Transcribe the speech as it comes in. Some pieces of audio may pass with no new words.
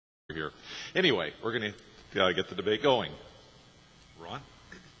here. Anyway, we're going to get the debate going. Ron?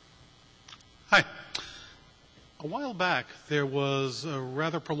 Hi. A while back, there was a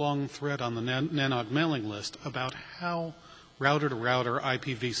rather prolonged thread on the NANOG mailing list about how router-to-router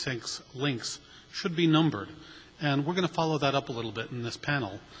IPv6 links should be numbered. And we're going to follow that up a little bit in this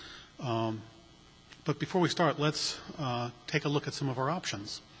panel. But before we start, let's take a look at some of our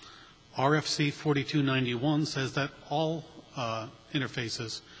options. RFC 4291 says that all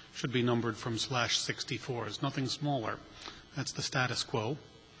interfaces should be numbered from /64s, nothing smaller. That's the status quo.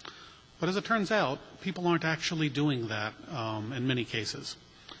 But as it turns out, people aren't actually doing that in many cases.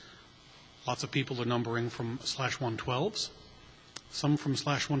 Lots of people are numbering from /112s, some from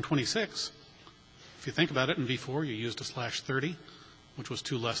 /126. If you think about it, in v4 you used a /30, which was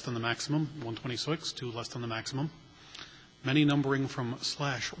 2 less than the maximum, 126, 2 less than the maximum. Many numbering from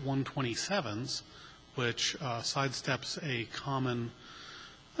 /127s, which sidesteps a common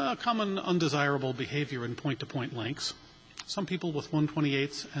undesirable behavior in point-to-point links. Some people with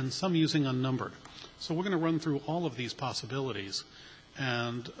 128s and some using unnumbered. So we're going to run through all of these possibilities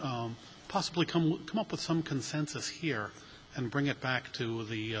and possibly come up with some consensus here and bring it back to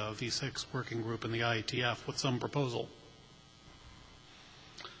the V6 working group and the IETF with some proposal.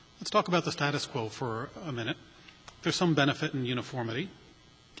 Let's talk about the status quo for a minute. There's some benefit in uniformity.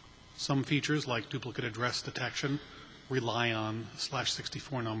 Some features like duplicate address detection rely on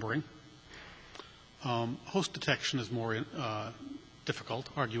 /64 numbering. Host detection is more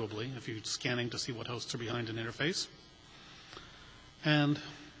difficult, arguably, if you're scanning to see what hosts are behind an interface. And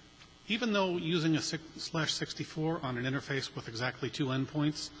even though using a /64 on an interface with exactly 2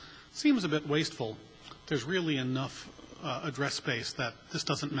 endpoints seems a bit wasteful, there's really enough address space that this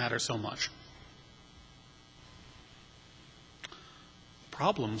doesn't matter so much.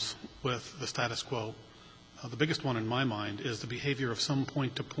 Problems with the status quo, the biggest one in my mind is the behavior of some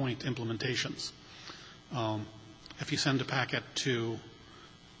point-to-point implementations. If you send a packet to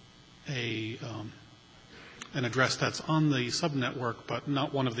an address that's on the subnetwork but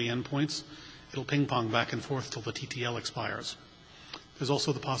not one of the endpoints, it'll ping-pong back and forth till the TTL expires. There's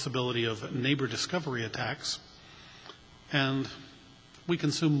also the possibility of neighbor discovery attacks, and we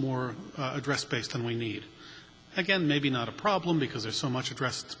consume more address space than we need. Again, maybe not a problem because there's so much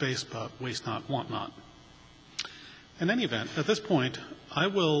address space, but waste not, want not. In any event, at this point, I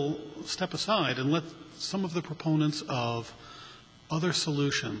will step aside and let some of the proponents of other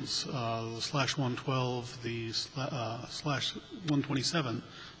solutions, the /112, the /127,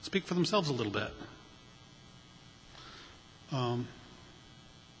 speak for themselves a little bit.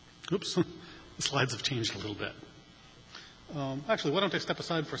 Oops, the slides have changed a little bit. Actually, why don't I step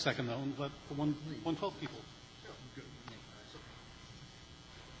aside for a second, though, and let the 112 people.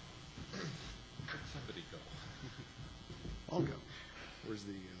 Somebody go. I'll go. Where's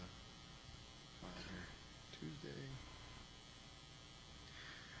the file here? Tuesday.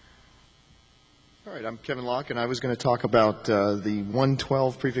 All right, I'm Kevin Loch, and I was going to talk about the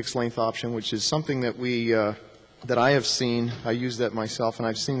 112 prefix length option, which is something that that I have seen. I use that myself, and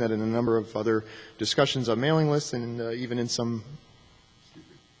I've seen that in a number of other discussions on mailing lists, and even in some.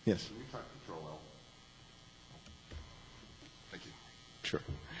 Yes. Can we type Control-L? Thank you. Sure.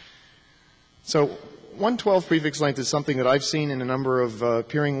 So 112 prefix length is something that I've seen in a number of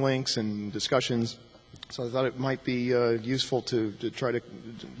peering links and discussions. So I thought it might be useful to try to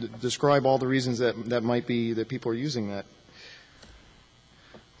describe all the reasons that might be that people are using that.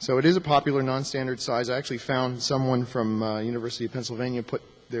 So it is a popular non-standard size. I actually found someone from University of Pennsylvania put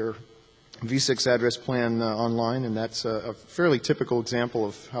their V6 address plan online, and that's a fairly typical example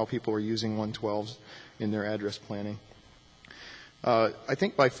of how people are using 112s in their address planning. I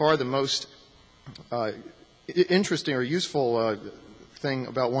think by far the most interesting or useful thing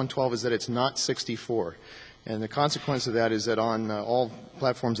about 112 is that it's not 64. And the consequence of that is that on all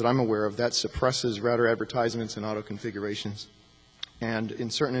platforms that I'm aware of, that suppresses router advertisements and auto configurations. And in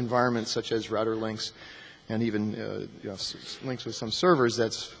certain environments, such as router links and even links with some servers,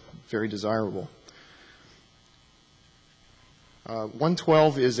 that's very desirable.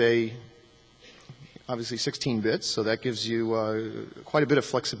 112 is obviously 16 bits, so that gives you quite a bit of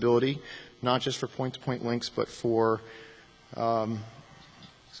flexibility, not just for point-to-point links, but for,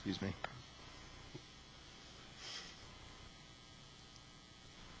 excuse me.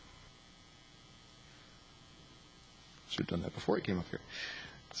 Should have done that before I came up here.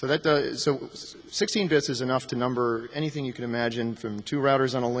 So 16 bits is enough to number anything you can imagine, from 2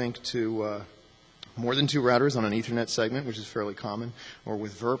 routers on a link to more than 2 routers on an Ethernet segment, which is fairly common, or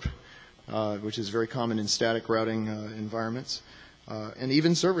with VERP, which is very common in static routing environments, and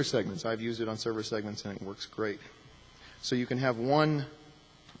even server segments. I've used it on server segments, and it works great. So you can have one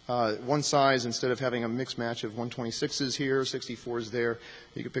one size, instead of having a mixed match of 126s here, 64s there,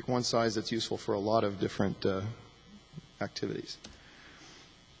 you can pick one size that's useful for a lot of different activities.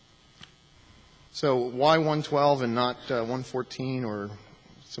 So why 112 and not 114 or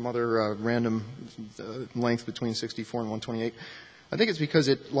some other random length between 64 and 128? I think it's because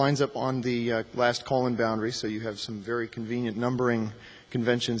it lines up on the last colon boundary, so you have some very convenient numbering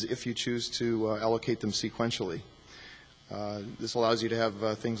conventions if you choose to allocate them sequentially. This allows you to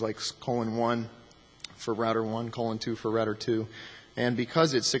have things like colon 1 for router 1, colon 2 for router 2. And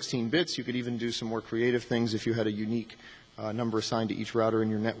because it's 16 bits, you could even do some more creative things. If you had a unique number assigned to each router in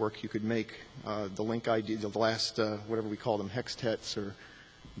your network, you could make the link ID, the last, whatever we call them, hextets or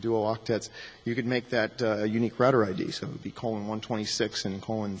duo octets, you could make that a unique router ID. So it would be colon 126 and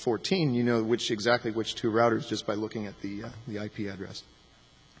colon 14. You know exactly which two routers just by looking at the IP address.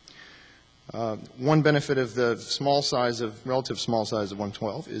 One benefit of the relative small size of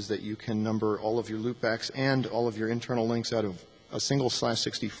 112 is that you can number all of your loopbacks and all of your internal links out of a single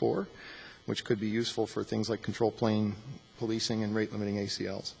 /64, which could be useful for things like control plane policing and rate limiting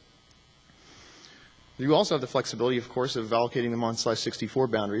ACLs. You also have the flexibility, of course, of allocating them on /64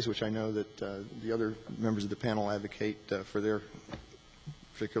 boundaries, which I know that the other members of the panel advocate for their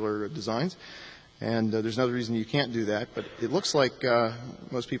particular designs. And there's no reason you can't do that, but it looks like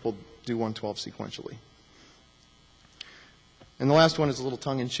most people do 112 sequentially. And the last one is a little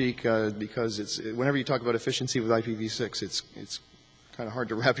tongue-in-cheek because whenever you talk about efficiency with IPv6, it's kind of hard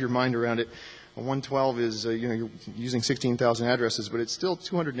to wrap your mind around it. 112 is, you're using 16,000 addresses, but it's still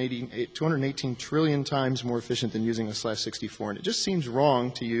 218 trillion times more efficient than using a /64. And it just seems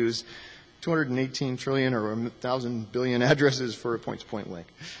wrong to use 218 trillion or 1,000 billion addresses for a point-to-point link.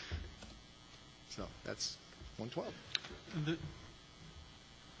 So that's 112. And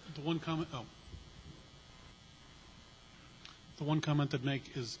the one comment, the one comment I'd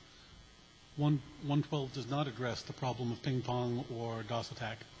make is 112 does not address the problem of ping pong or DOS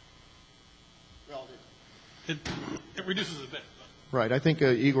attack. Well, it reduces it a bit. Right. I think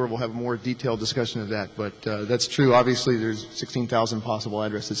Igor will have a more detailed discussion of that, but that's true. Obviously, there's 16,000 possible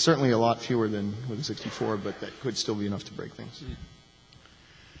addresses. Certainly a lot fewer than with a 64, but that could still be enough to break things. Mm-hmm.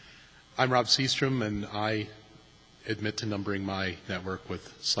 I'm Rob Seastrom, and I admit to numbering my network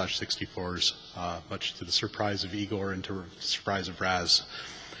with /64s, much to the surprise of Igor and to the surprise of Raz.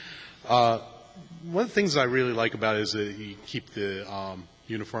 One of the things I really like about it is that you keep the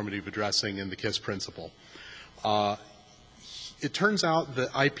uniformity of addressing and the KISS principle. It turns out that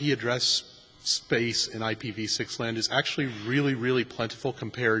IP address space in IPv6 land is actually really, really plentiful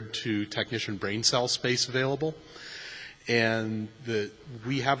compared to technician brain cell space available. And that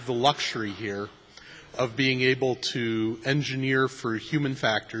we have the luxury here of being able to engineer for human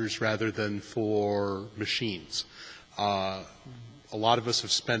factors rather than for machines. A lot of us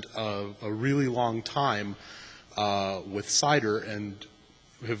have spent a really long time with CIDR and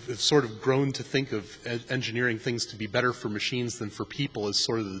have sort of grown to think of engineering things to be better for machines than for people as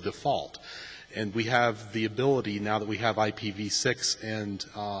sort of the default. And we have the ability, now that we have IPv6 and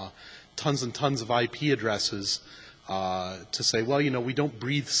tons and tons of IP addresses, to say, well, we don't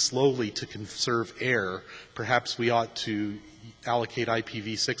breathe slowly to conserve air. Perhaps we ought to allocate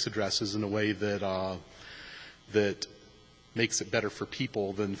IPv6 addresses in a way that that makes it better for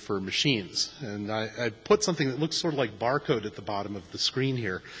people than for machines. And I put something that looks sort of like barcode at the bottom of the screen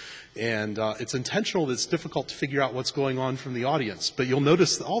here. And it's intentional that it's difficult to figure out what's going on from the audience. But you'll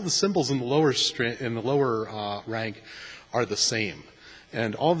notice that all the symbols in the lower rank are the same.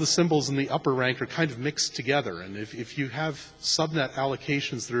 And all the symbols in the upper rank are kind of mixed together. And if you have subnet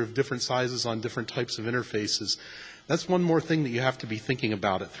allocations that are of different sizes on different types of interfaces, that's one more thing that you have to be thinking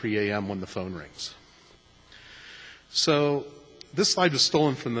about at 3 a.m. when the phone rings. So this slide was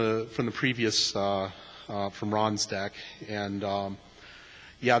stolen from the previous from Ron's deck, and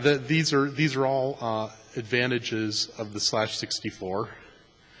yeah, these are all advantages of the /64.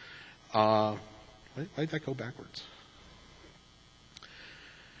 Why did that go backwards?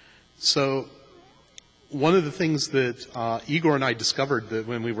 So one of the things that Igor and I discovered that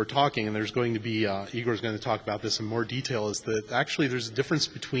when we were talking, and there's going to be Igor's going to talk about this in more detail, is that actually there's a difference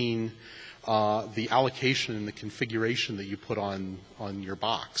between the allocation and the configuration that you put on your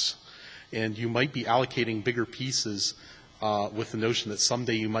box. And you might be allocating bigger pieces with the notion that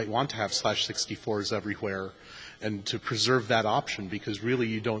someday you might want to have /64s everywhere, and to preserve that option, because really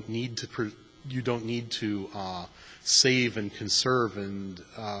you don't need to save and conserve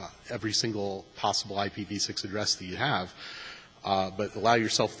every single possible IPv6 address that you have, but allow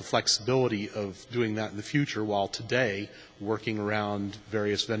yourself the flexibility of doing that in the future, while today working around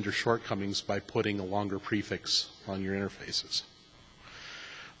various vendor shortcomings by putting a longer prefix on your interfaces.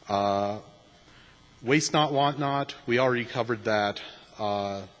 Waste not, want not, we already covered that.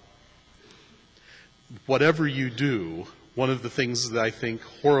 Whatever you do, one of the things that I think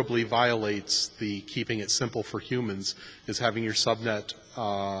horribly violates the keeping it simple for humans is having your subnet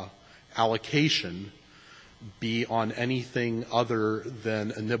allocation be on anything other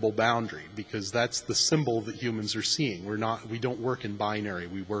than a nibble boundary, because that's the symbol that humans are seeing. We don't work in binary.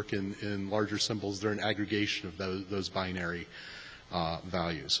 We work in larger symbols. They're an aggregation of those binary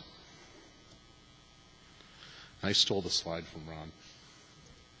values. I stole the slide from Ron.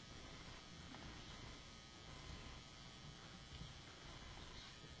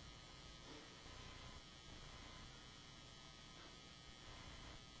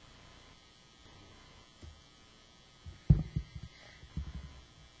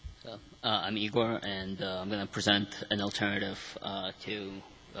 I'm Igor, and I'm going to present an alternative to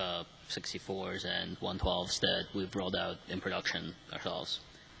 64s and 112s that we've rolled out in production ourselves.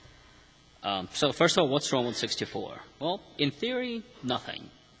 So first of all, what's wrong with 64? Well, in theory, nothing.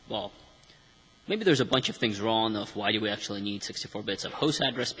 Well, maybe there's a bunch of things wrong of why do we actually need 64 bits of host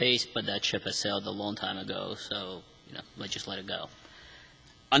address space, but that ship has sailed a long time ago, so let's just let it go.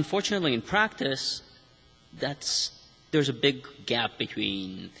 Unfortunately, in practice, there's a big gap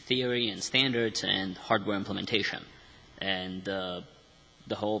between theory and standards and hardware implementation. And the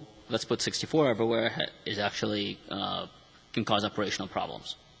whole let's put 64 everywhere is actually can cause operational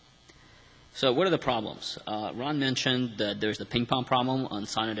problems. So what are the problems? Ron mentioned that there's the ping pong problem on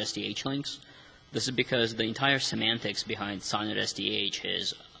SONET SDH links. This is because the entire semantics behind SONET SDH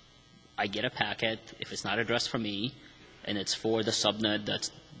is I get a packet, if it's not addressed for me, and it's for the subnet that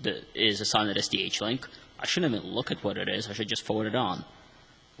is a SONET SDH link, I shouldn't even look at what it is. I should just forward it on.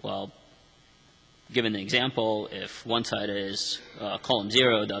 Well, given the example, if one side is column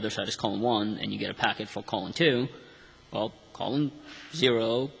 0, the other side is column 1, and you get a packet for column 2, well, column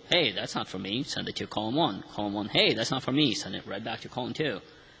 0, hey, that's not for me, send it to column 1. Column 1, hey, that's not for me, send it right back to column 2.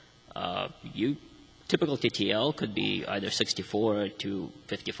 Typical TTL could be either 64 to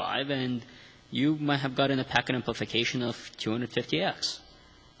 55, and you might have gotten a packet amplification of 250x.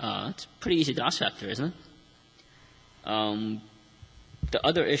 It's a pretty easy DOS factor, isn't it? The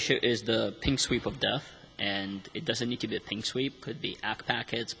other issue is the ping sweep of death, and it doesn't need to be a ping sweep. It could be ACK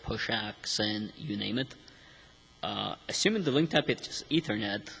packets, push ACK, SYN, you name it. Assuming the link type is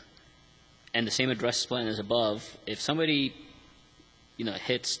Ethernet and the same address plan as above, if somebody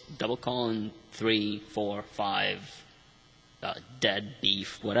hits double colon 3, 4, 5, dead,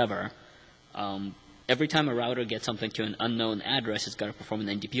 beef, whatever, every time a router gets something to an unknown address, it's got to perform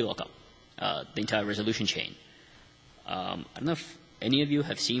an NDP lookup, the entire resolution chain. I don't know if any of you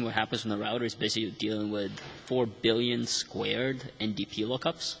have seen what happens when the router is busy dealing with 4 billion squared NDP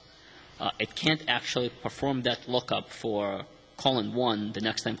lookups. It can't actually perform that lookup for colon 1 the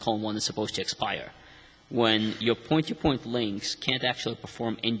next time colon 1 is supposed to expire. When your point-to-point links can't actually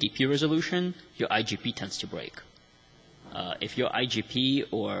perform NDP resolution, your IGP tends to break. If your IGP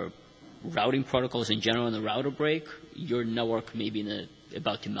or routing protocols in general in the router break, your network may be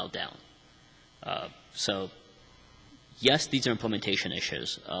about to melt down. So yes, these are implementation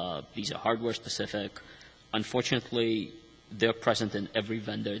issues. These are hardware specific. Unfortunately, they're present in every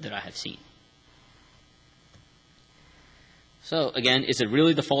vendor that I have seen. So again, is it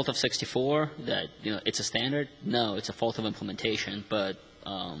really the fault of 64 that it's a standard? No, it's a fault of implementation. But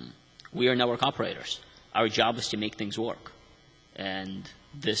we are network operators. Our job is to make things work, and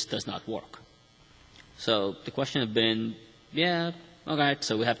this does not work. So the question has been, yeah, okay,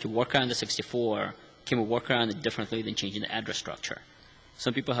 so we have to work around the 64. Can we work around it differently than changing the address structure?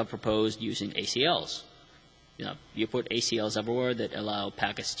 Some people have proposed using ACLs. You put ACLs everywhere that allow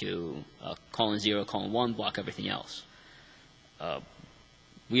packets to colon 0, colon 1, block everything else.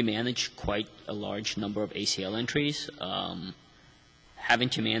 We manage quite a large number of ACL entries. Having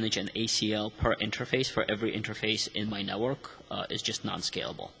to manage an ACL per interface for every interface in my network is just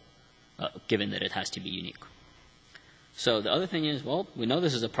non-scalable, given that it has to be unique. So the other thing is, well, we know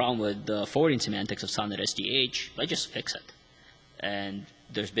this is a problem with the forwarding semantics of SONET SDH. Let's just fix it. And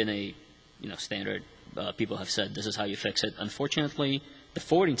there's been a standard. People have said this is how you fix it. Unfortunately, the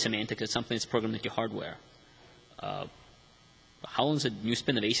forwarding semantic is something that's programmed into hardware. How long does a new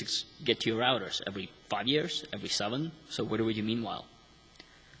spin of ASICs get to your routers? Every 5 years? Every 7? So what do we do meanwhile?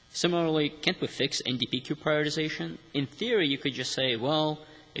 Similarly, can't we fix NDP queue prioritization? In theory, you could just say, well,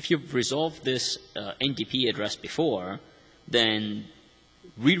 if you've resolved this NDP address before, then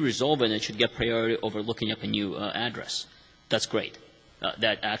re-resolving it should get priority over looking up a new address. That's great.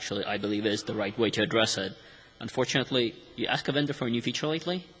 That actually, I believe, is the right way to address it. Unfortunately, you ask a vendor for a new feature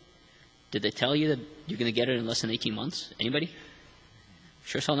lately? Did they tell you that you're going to get it in less than 18 months? Anybody?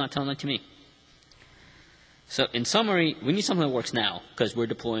 Sure as hell not telling that to me. So in summary, we need something that works now because we're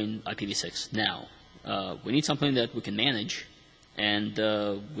deploying IPv6 now. We need something that we can manage, and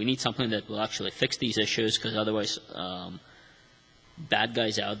we need something that will actually fix these issues because otherwise bad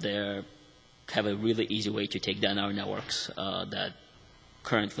guys out there have a really easy way to take down our networks that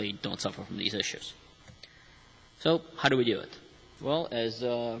currently don't suffer from these issues. So how do we do it? Well, as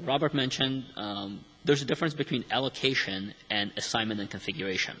Robert mentioned, there's a difference between allocation and assignment and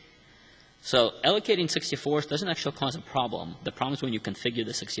configuration. So allocating 64s doesn't actually cause a problem. The problem is when you configure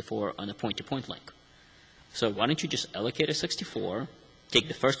the 64 on a point-to-point link. So why don't you just allocate a 64, take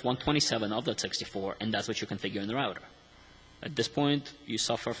the first 127 of that 64, and that's what you configure in the router. At this point, you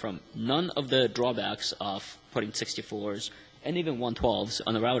suffer from none of the drawbacks of putting 64s and even 112s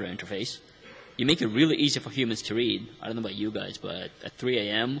on the router interface. You make it really easy for humans to read. I don't know about you guys, but at 3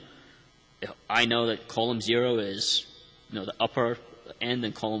 a.m., if I know that column 0 is the upper end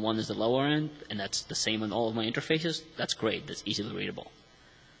and column 1 is the lower end, and that's the same on all of my interfaces, that's great. That's easily readable.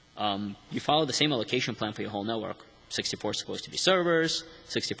 You follow the same allocation plan for your whole network. 64 is supposed to be servers,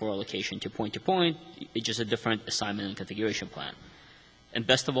 64 allocation to point-to-point. It's just a different assignment and configuration plan. And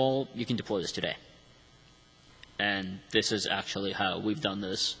best of all, you can deploy this today. And this is actually how we've done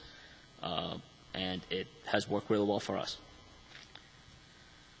this, and it has worked really well for us.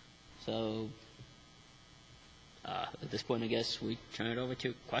 So at this point, I guess we turn it over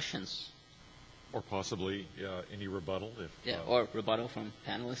to questions. Or possibly any rebuttal. Or rebuttal from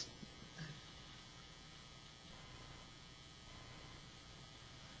panelists.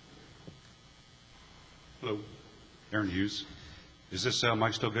 Hello, Aaron Hughes. Is this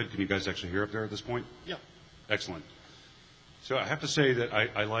mic still good? Can you guys actually hear up there at this point? Yeah. Excellent. So I have to say that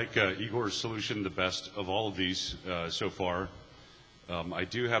I like Igor's solution the best of all of these so far. I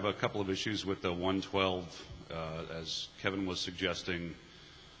do have a couple of issues with the 112, as Kevin was suggesting,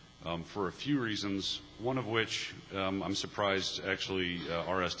 for a few reasons, one of which I'm surprised actually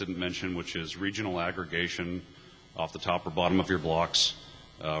RS didn't mention, which is regional aggregation off the top or bottom of your blocks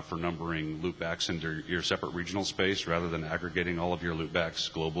for numbering loopbacks into your separate regional space rather than aggregating all of your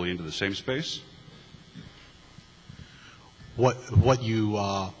loopbacks globally into the same space. What you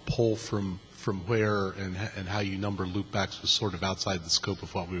pull from where and how you number loopbacks was sort of outside the scope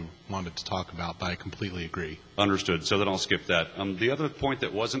of what we wanted to talk about, but I completely agree. Understood. So then I'll skip that. The other point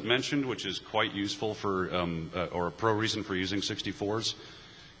that wasn't mentioned, which is quite useful for or a pro reason for using 64s,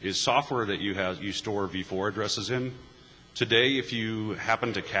 is software that you store v4 addresses in. Today, if you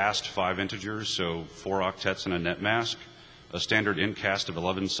happen to cast 5 integers, so 4 octets and a net mask, a standard incast of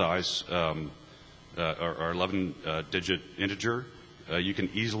 11 size or 11 digit integer, you can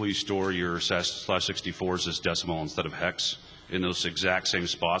easily store your /64s as decimal instead of hex in those exact same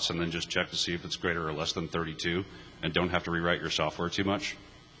spots and then just check to see if it's greater or less than 32 and don't have to rewrite your software too much.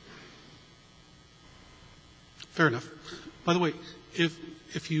 Fair enough. By the way,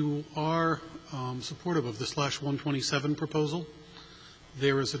 if you are supportive of the /127 proposal,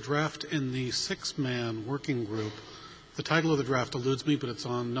 there is a draft in the 6-man working group. The title of the draft eludes me, but it's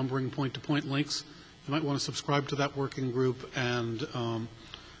on numbering point-to-point links. You might want to subscribe to that working group and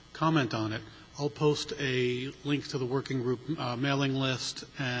comment on it. I'll post a link to the working group mailing list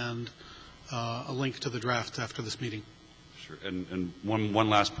and a link to the drafts after this meeting. Sure. And one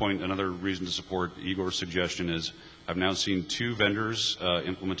last point, another reason to support Igor's suggestion is I've now seen 2 vendors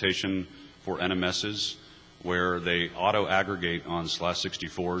implementation for NMSs where they auto-aggregate on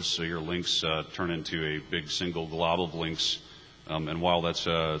 /64s, so your links turn into a big single glob of links. And while that's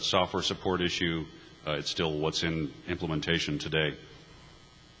a software support issue, it's still what's in implementation today.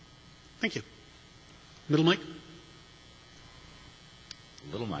 Thank you. Middle mic.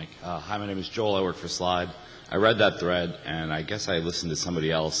 Little Mike. Hi, my name is Joel. I work for Slide. I read that thread, and I guess I listened to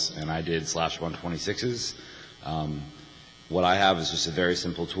somebody else, and I did /126s. What I have is just a very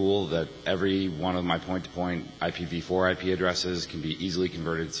simple tool that every one of my point-to-point IPv4 IP addresses can be easily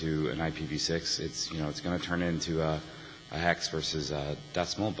converted to an IPv6. It's going to turn into a hex versus a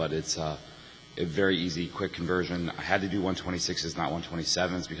decimal, but it's a very easy, quick conversion. I had to do 126s, not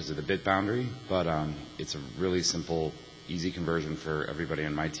 127s, because of the bit boundary, but it's a really simple, easy conversion for everybody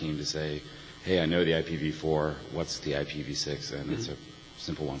on my team to say, hey, I know the IPv4, what's the IPv6? And it's a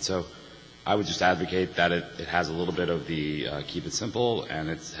simple one. So I would just advocate that it has a little bit of the keep it simple, and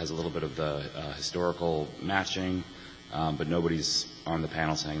it has a little bit of the historical matching, but nobody's on the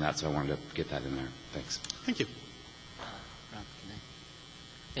panel saying that, so I wanted to get that in there. Thanks. Thank you.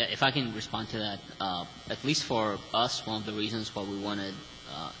 Yeah, if I can respond to that, at least for us, one of the reasons why we wanted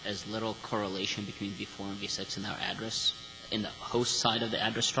as little correlation between v4 and v6 in our address, in the host side of the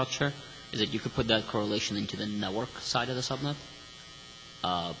address structure, is that you could put that correlation into the network side of the subnet.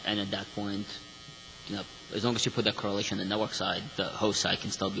 And at that point, as long as you put that correlation on the network side, the host side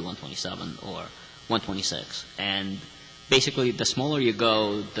can still be 127 or 126. And basically, the smaller you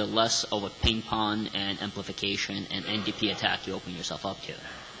go, the less of a ping pong and amplification and NDP attack you open yourself up to.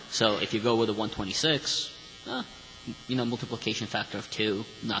 So if you go with a 126, multiplication factor of 2,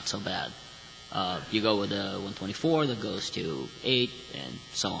 not so bad. You go with a 124 that goes to 8 and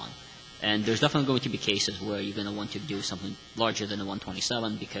so on. And there's definitely going to be cases where you're going to want to do something larger than a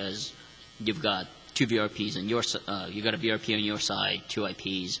 127 because you've got two VRPs on your you got a VRP on your side, two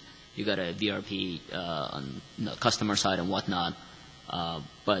IPs, you got a VRP on the customer side and whatnot.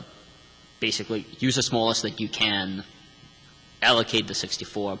 But basically, use the smallest that you can, allocate the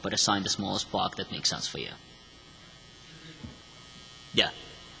 64, but assign the smallest block that makes sense for you. Yeah.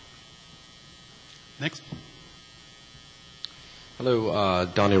 Next. Hello,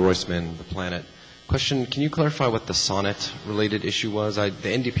 Donnie Roisman, The Planet. Question, can you clarify what the Sonnet-related issue was? The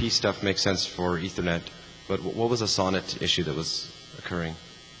NDP stuff makes sense for Ethernet, but what was the Sonnet issue that was occurring?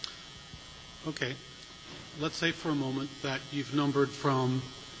 Okay. Let's say for a moment that you've numbered from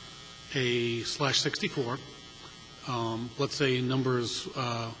a /64. Let's say numbers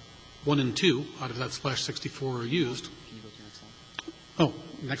 1 and 2 out of that /64 are used. Can you go to the next slide? Oh,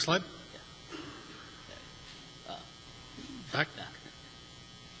 next slide. Back.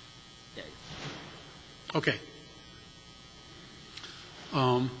 There you go. Okay.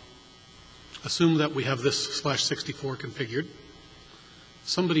 Assume that we have this /64 configured.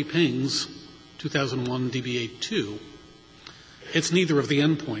 Somebody pings 2001 DB82. It's neither of the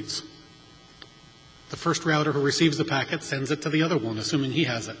endpoints. The first router who receives the packet sends it to the other one, assuming he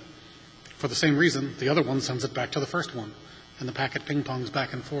has it. For the same reason, the other one sends it back to the first one, and the packet ping-pongs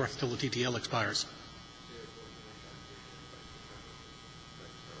back and forth till the TTL expires.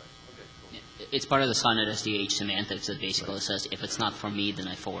 It's part of the Sonnet SDH semantics that basically says if it's not from me, then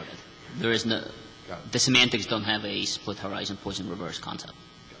I forward it. There is no, the semantics don't have a split horizon poison reverse concept.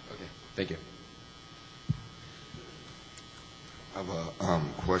 Okay, thank you. I have a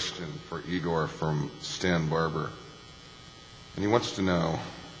question for Igor from Stan Barber. And he wants to know,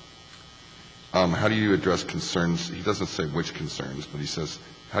 how do you address concerns? He doesn't say which concerns, but he says,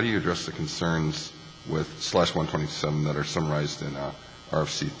 how do you address the concerns with /127 that are summarized in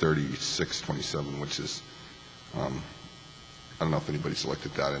RFC 3627, which is, I don't know if anybody's looked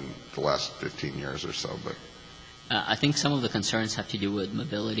at that in the last 15 years or so, but. I think some of the concerns have to do with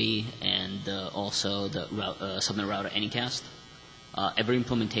mobility and also the subnet router anycast. Every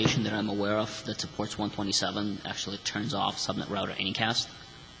implementation that I'm aware of that supports 127 actually turns off subnet router anycast.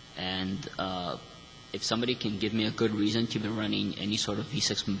 And if somebody can give me a good reason to be running any sort of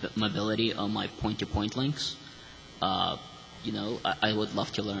V6 mobility on my point-to-point links, I would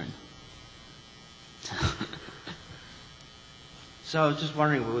love to learn. So I was just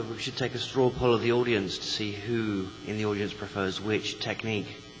wondering whether we should take a straw poll of the audience to see who in the audience prefers which technique.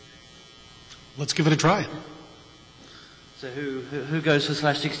 Let's give it a try. So who goes for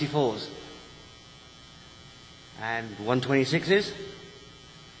 /64s? And 126s?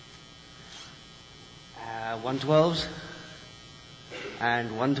 112s?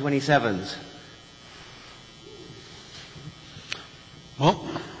 And 127s? Well,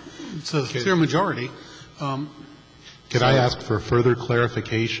 it's a clear majority. Could I ask for further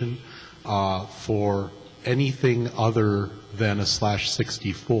clarification for anything other than a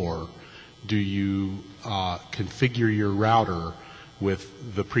 /64? Do you configure your router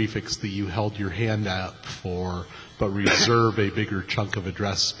with the prefix that you held your hand up for, but reserve a bigger chunk of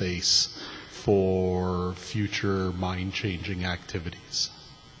address space for future mind-changing activities?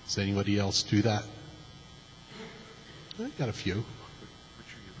 Does anybody else do that? I got a few.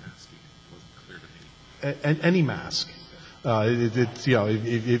 Any mask. It's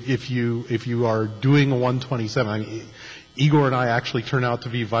if you are doing a 127, Igor and I actually turn out to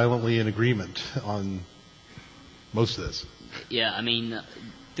be violently in agreement on most of this. Yeah,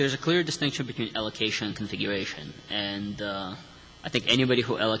 there's a clear distinction between allocation and configuration, and I think anybody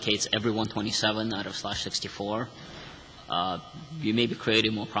who allocates every 127 out of /64, you may be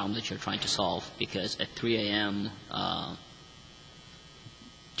creating more problems that you're trying to solve, because at 3 a.m.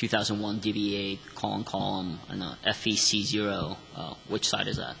 2001 DB8 column and FEC0, which side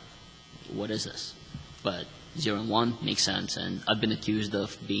is that? What is this? But 0 and 1 makes sense, and I've been accused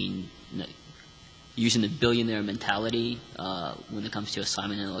of using the billionaire mentality when it comes to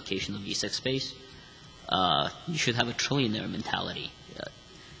assignment and allocation of V6 space. You should have a trillionaire mentality.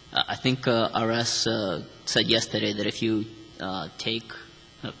 I think RS said yesterday that if you take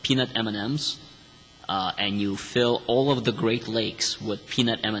peanut M&Ms and you fill all of the Great Lakes with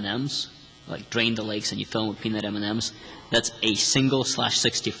peanut M&Ms, like drain the lakes and you fill them with peanut M&Ms, that's a single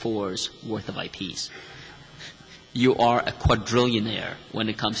 /64's worth of IPs. You are a quadrillionaire when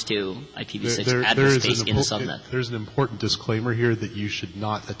it comes to IPv6 address space in the subnet. There's an important disclaimer here that you should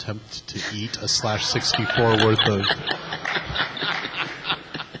not attempt to eat a /64 worth of.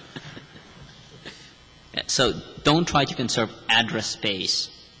 So don't try to conserve address space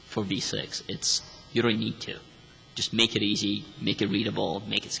for v6. You don't need to. Just make it easy, make it readable,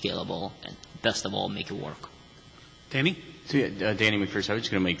 make it scalable, and best of all, make it work. Danny? So Danny McPherson, I was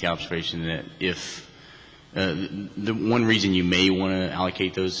just going to make the observation that if the one reason you may want to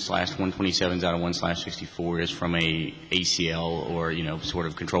allocate those /127s out of 1/64 is from a ACL or, sort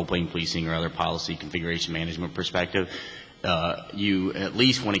of control plane policing or other policy configuration management perspective, you at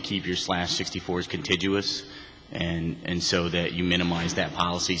least want to keep your /64s contiguous and so that you minimize that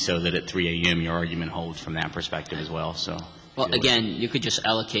policy so that at 3 a.m. your argument holds from that perspective as well. So. Well, again, you could just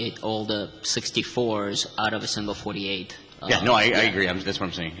allocate all the 64s out of a single 48. I agree. That's what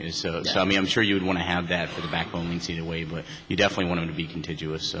I'm saying. So, I'm sure you would want to have that for the backbone links either way, but you definitely want them to be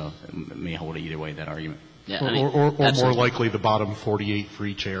contiguous, so it may hold either way, that argument. Yeah, or more likely the bottom 48 for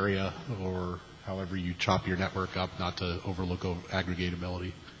each area, or however you chop your network up, not to overlook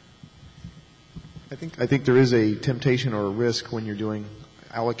aggregatability. I think there is a temptation or a risk when you're doing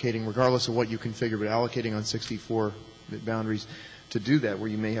allocating, regardless of what you configure, but allocating on 64-bit boundaries, to do that where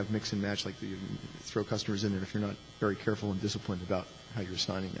you may have mix and match, like you throw customers in there if you're not very careful and disciplined about how you're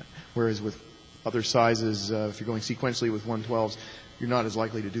assigning that. Whereas with other sizes, if you're going sequentially with 112s, you're not as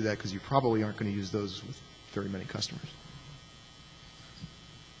likely to do that because you probably aren't going to use those with very many customers.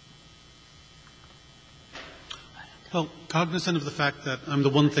 Well, cognizant of the fact that I'm the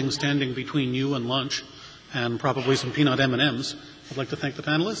one thing standing between you and lunch and probably some peanut M&Ms, I'd like to thank the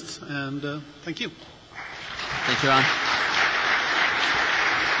panelists, and thank you. Thank you, Ron.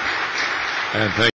 And thank